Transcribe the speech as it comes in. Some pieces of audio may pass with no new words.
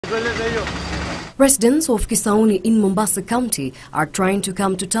Residents of Kisauni in Mombasa County are trying to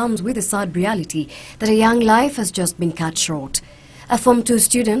come to terms with the sad reality that a young life has just been cut short. A Form 2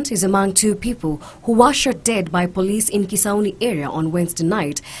 student is among two people who were shot dead by police in Kisauni area on Wednesday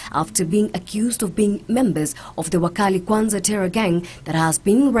night after being accused of being members of the Wakali Kwanza terror gang that has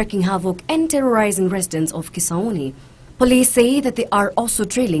been wreaking havoc and terrorizing residents of Kisauni. Police say that they are also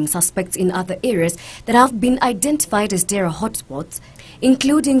trailing suspects in other areas that have been identified as terror hotspots,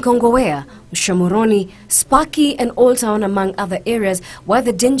 including Kongowea, Shamuroni, Sparky and Old Town, among other areas where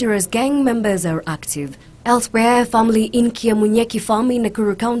the dangerous gang members are active. Elsewhere, a family in Kiamunyeki farm in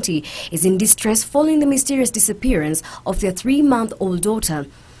Nakuru County is in distress following the mysterious disappearance of their 3-month-old daughter.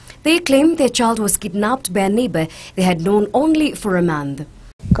 They claim their child was kidnapped by a neighbor they had known only for a month.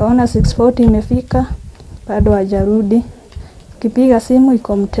 Kaona 6:40 imefika, bado hajarudi. Kipiga simu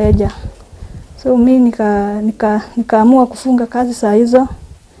iko mteja. So mimi nikaamua kufunga kazi saa hizo.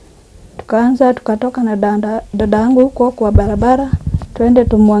 Tukatoka na dada yangu huko kwa barabara, twende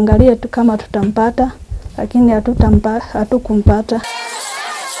tumwangalie tu kama tutampata, lakini hatukumpata.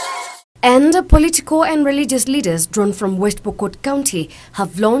 And political and religious leaders drawn from West Pokot County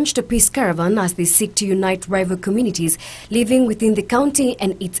have launched a peace caravan as they seek to unite rival communities living within the county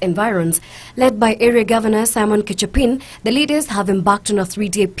and its environs. Led by Area Governor Simon Kechapin, the leaders have embarked on a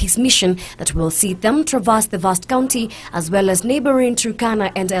 3-day peace mission that will see them traverse the vast county as well as neighboring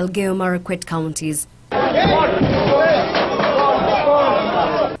Turkana and Elgeyo Marakwet counties.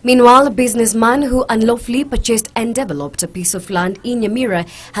 Meanwhile, a businessman who unlawfully purchased and developed a piece of land in Nyamira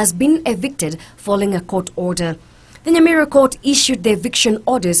has been evicted following a court order. The Nyamira court issued the eviction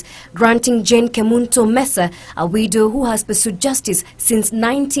orders granting Jane Kemunto Mesa, a widow who has pursued justice since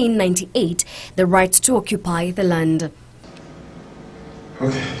 1998, the right to occupy the land.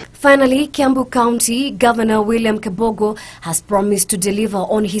 Finally, Kiambu County Governor William Kabogo has promised to deliver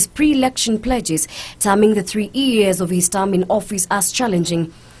on his pre-election pledges, terming the 3 years of his term in office as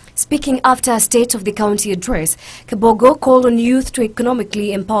challenging. Speaking after a State of the County address, Kabogo called on youth to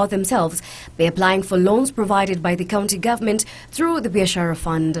economically empower themselves by applying for loans provided by the county government through the Biashara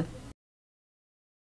Fund.